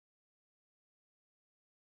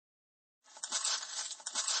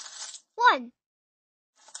1,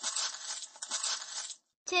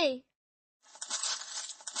 2,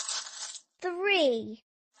 3,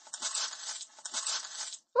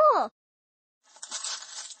 4,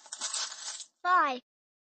 5,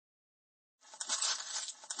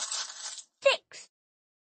 6,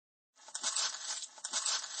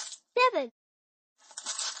 7,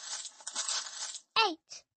 8,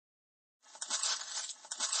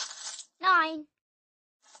 9,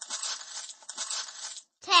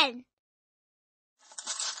 10,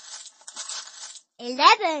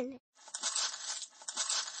 11,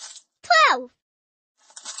 12,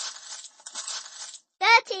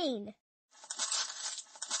 13,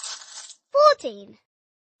 14,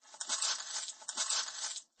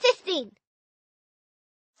 15,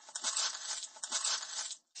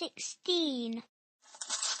 16,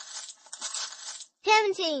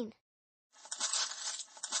 17,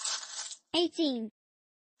 18,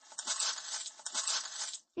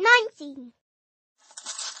 19,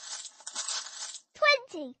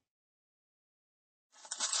 20,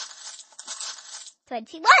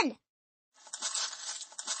 21,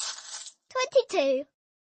 22,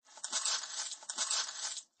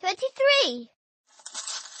 23,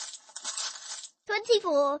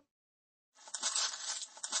 24,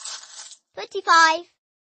 25,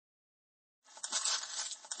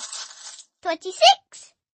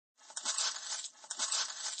 26,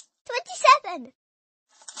 27,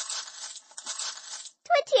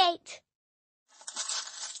 28,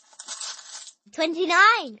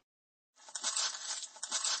 29,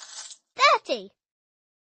 30,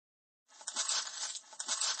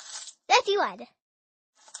 31,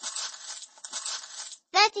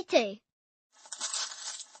 32,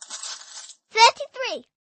 33,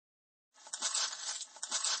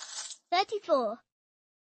 34,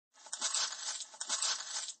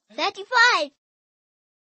 35,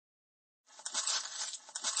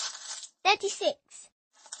 36,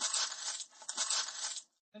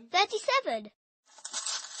 37,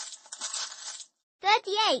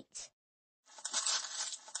 38,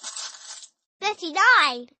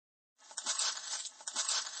 39,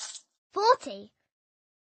 40,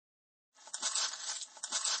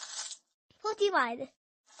 41,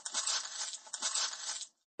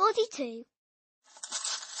 42,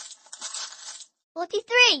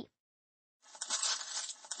 43,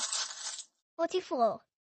 44,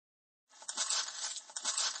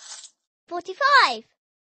 45,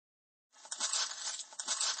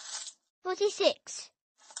 46,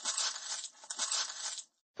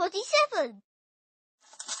 47,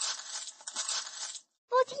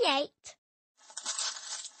 48,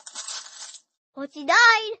 49,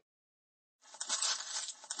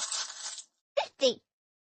 50,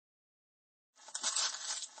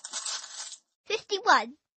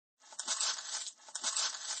 51,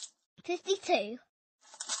 52,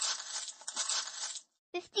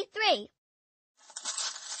 53,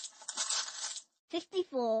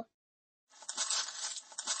 54,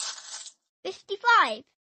 55,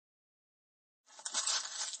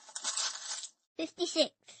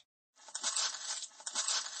 56,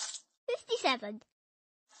 57,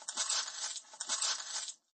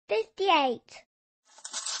 58,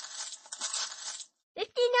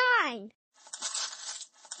 59,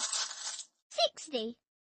 60,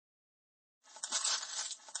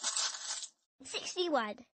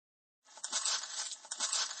 61,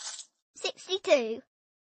 62,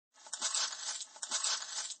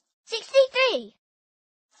 63,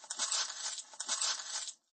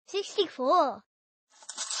 64,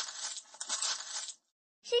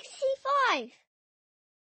 65,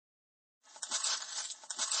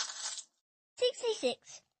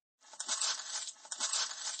 66,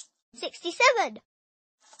 67,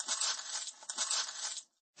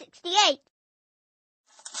 68,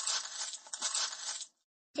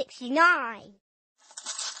 69,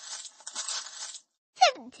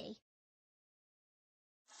 70,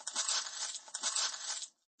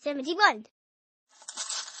 71,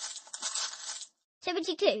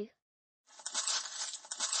 72,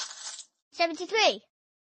 73,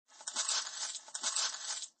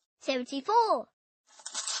 74,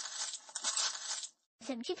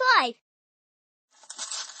 75,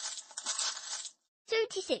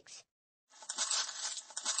 76,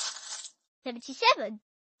 77,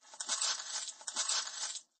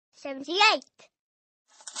 78,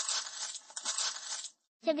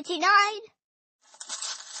 79,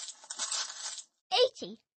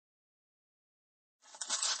 80,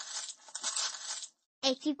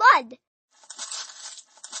 81,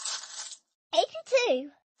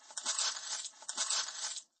 82,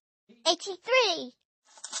 83,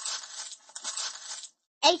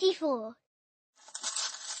 84,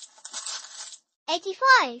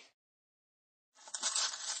 85,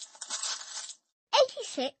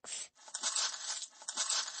 86,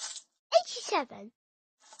 87,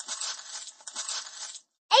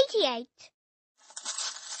 88,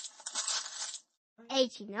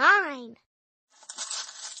 89,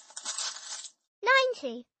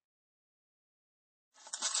 90,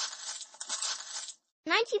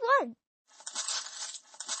 91,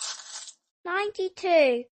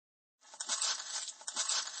 92,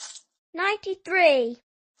 93,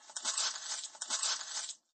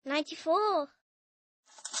 94,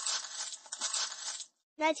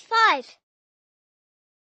 95,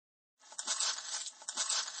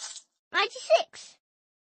 96,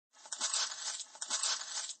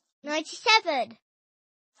 97,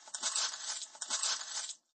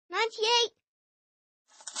 98,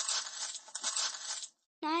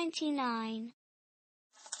 99,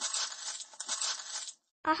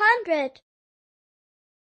 100,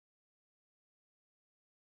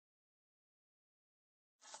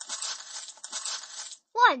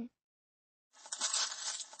 1,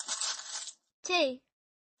 2,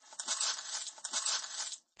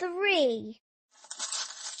 3,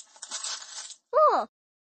 4,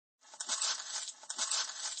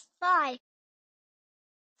 5,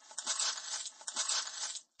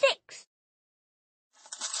 6,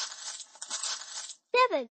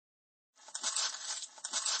 7,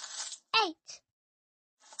 8,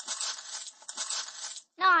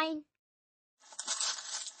 9,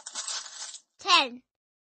 10,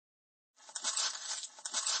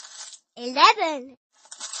 11,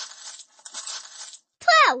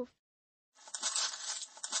 12,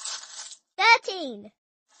 13,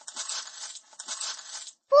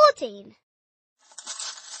 14,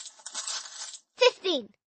 15,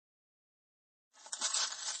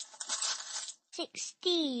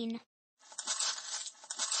 16,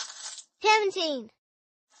 17,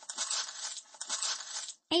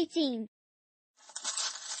 18,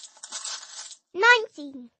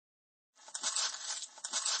 19,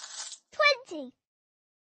 20,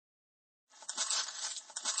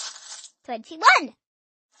 21,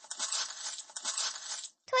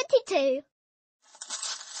 22,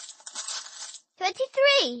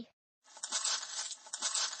 23,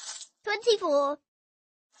 24,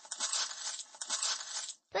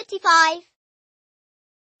 25,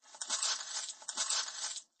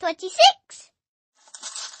 26,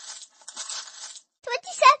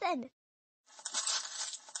 27,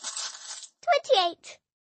 28,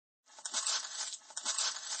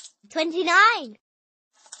 29,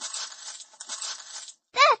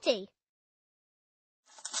 30,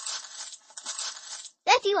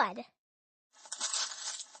 31,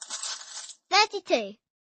 32,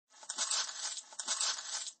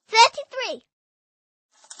 33,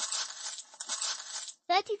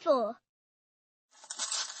 34,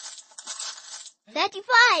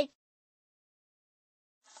 35,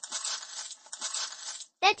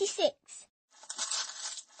 36,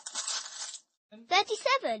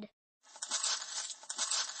 37,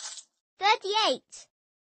 38,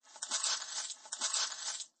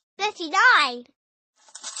 39,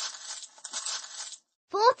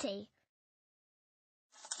 40,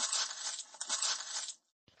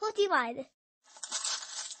 41,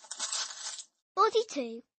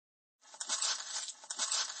 42,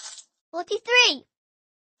 43,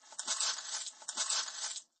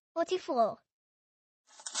 44,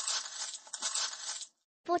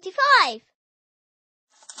 45,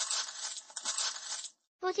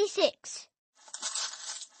 46,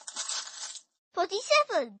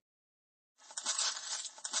 47,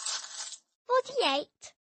 48,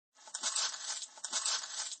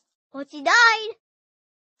 49,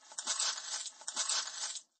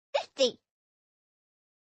 50,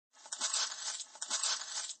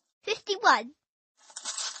 51,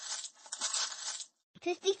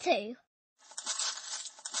 52,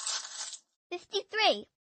 53,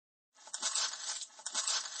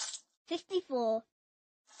 54,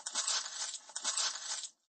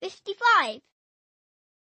 55,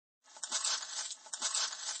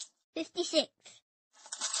 56,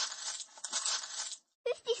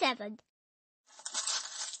 57,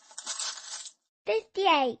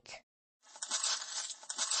 58,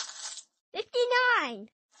 59,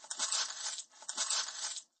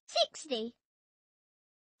 60,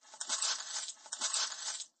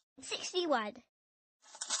 61,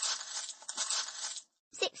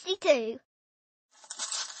 62,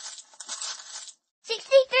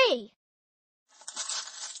 63,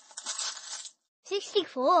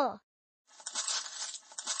 64,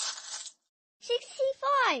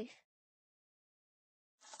 65,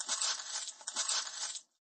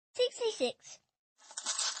 66,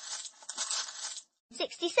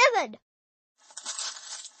 67,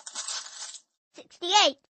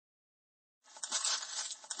 68,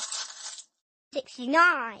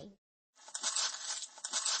 69,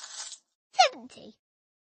 70,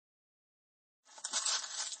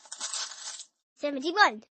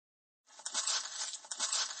 71,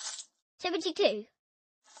 72,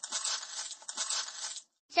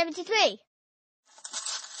 73,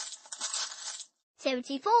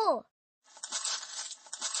 74,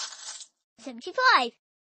 75,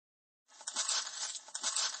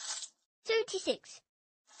 76,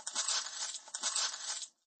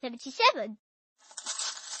 77,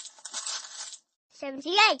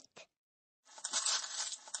 78,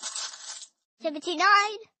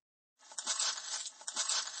 79,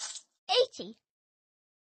 80,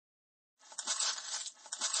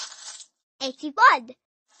 81,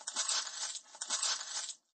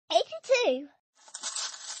 82,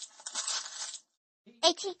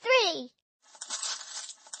 83,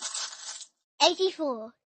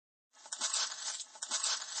 84,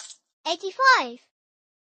 85,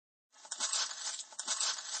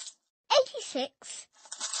 86,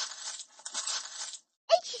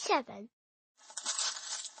 87,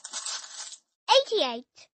 88,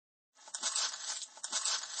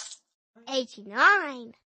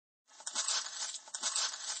 89,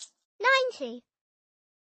 90,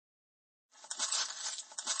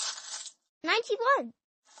 91,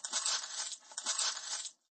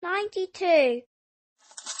 92,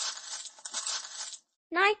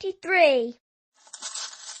 93,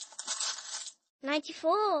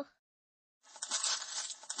 94,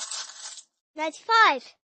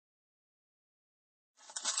 95,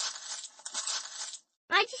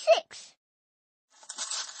 96,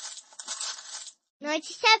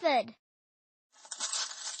 97,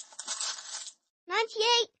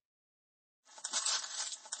 98,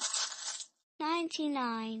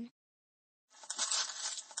 99,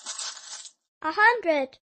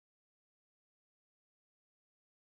 100.